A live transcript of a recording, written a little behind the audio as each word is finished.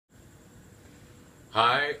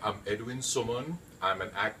Hi, I'm Edwin Suman. I'm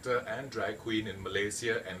an actor and drag queen in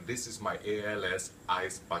Malaysia, and this is my ALS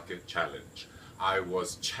Ice Bucket Challenge. I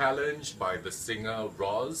was challenged by the singer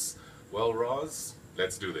Roz. Well, Roz,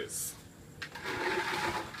 let's do this.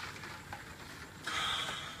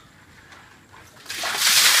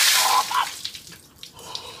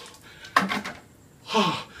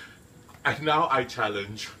 And now I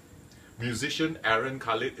challenge musician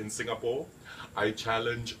Khaled in Singapore. I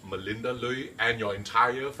challenge Melinda Looi and your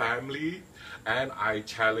entire family. And I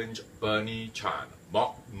challenge Bernie Chan,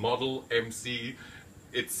 model MC.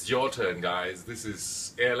 It's your turn, guys. This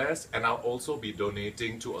is ALS, and I'll also be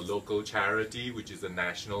donating to a local charity, which is the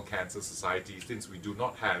National Cancer Society, since we do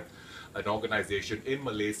not have an organization in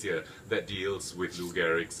Malaysia that deals with Lou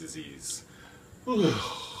Gehrig's disease.